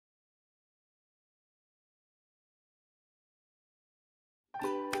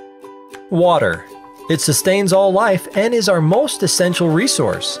Water. It sustains all life and is our most essential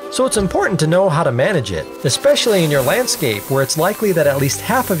resource, so it's important to know how to manage it, especially in your landscape where it's likely that at least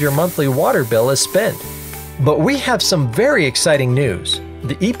half of your monthly water bill is spent. But we have some very exciting news.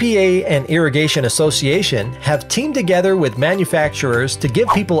 The EPA and Irrigation Association have teamed together with manufacturers to give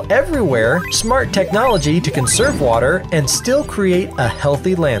people everywhere smart technology to conserve water and still create a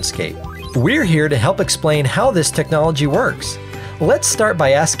healthy landscape. We're here to help explain how this technology works. Let's start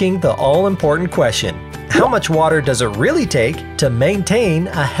by asking the all-important question: how much water does it really take to maintain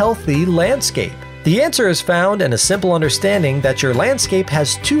a healthy landscape? The answer is found in a simple understanding that your landscape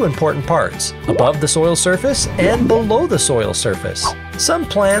has two important parts: above the soil surface and below the soil surface. Some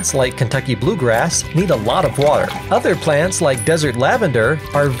plants, like Kentucky bluegrass, need a lot of water. Other plants, like desert lavender,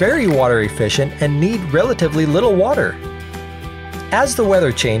 are very water efficient and need relatively little water. As the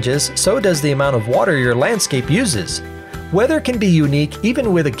weather changes, so does the amount of water your landscape uses. Weather can be unique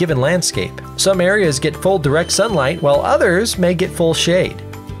even with a given landscape. Some areas get full direct sunlight while others may get full shade.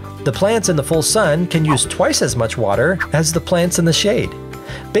 The plants in the full sun can use twice as much water as the plants in the shade.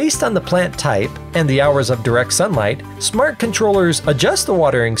 Based on the plant type and the hours of direct sunlight, smart controllers adjust the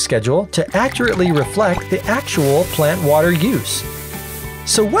watering schedule to accurately reflect the actual plant water use.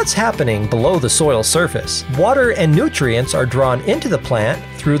 So what's happening below the soil surface? Water and nutrients are drawn into the plant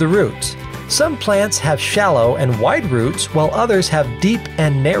through the roots. Some plants have shallow and wide roots while others have deep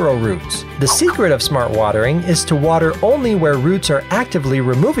and narrow roots. The secret of smart watering is to water only where roots are actively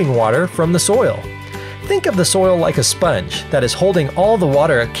removing water from the soil. Think of the soil like a sponge that is holding all the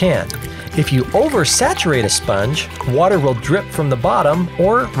water it can. If you oversaturate a sponge, water will drip from the bottom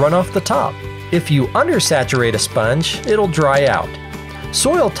or run off the top. If you undersaturate a sponge, it'll dry out.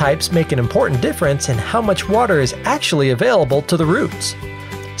 Soil types make an important difference in how much water is actually available to the roots.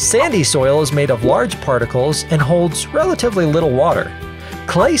 Sandy soil is made of large particles and holds relatively little water.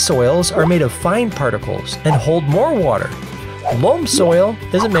 Clay soils are made of fine particles and hold more water. Loam soil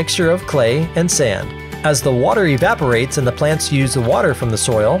is a mixture of clay and sand. As the water evaporates and the plants use the water from the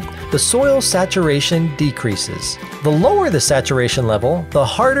soil saturation decreases. The lower the saturation level, the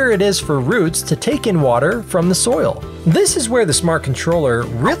harder it is for roots to take in water from the soil. This is where the smart controller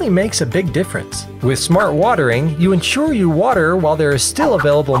really makes a big difference. With smart watering, you ensure you water while there is still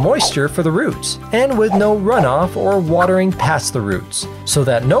available moisture for the roots, and with no runoff or watering past the roots, so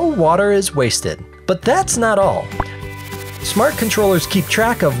that no water is wasted. But that's not all. Smart controllers keep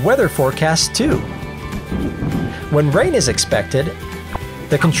track of weather forecasts too. When rain is expected,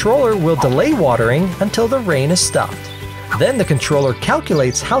 the controller will delay watering until the rain is stopped. Then the controller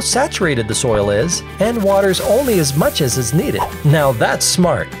calculates how saturated the soil is and waters only as much as is needed. Now that's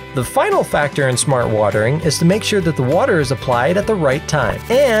smart. The final factor in smart watering is to make sure that the water is applied at the right time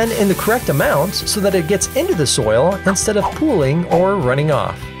and in the correct amounts so that it gets into the soil instead of pooling or running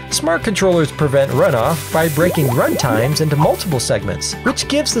off. Smart controllers prevent runoff by breaking run times into multiple segments, which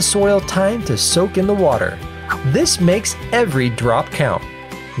gives the soil time to soak in the water. This makes every drop count.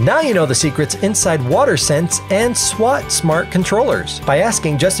 Now you know the secrets inside WaterSense and SWAT smart controllers by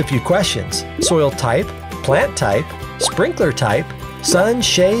asking just a few questions: soil type, plant type, sprinkler type, sun,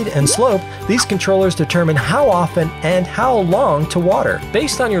 shade, and slope. These controllers determine how often and how long to water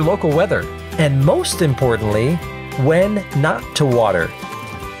based on your local weather, and most importantly, when not to water.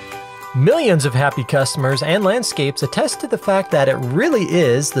 Millions of happy customers and landscapes attest to the fact that it really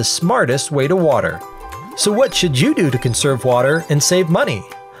is the smartest way to water. So what should you do to conserve water and save money?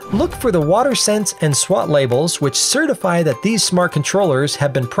 Look for the WaterSense and SWAT labels which certify that these smart controllers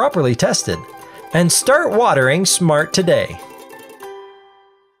have been properly tested. And start watering smart today.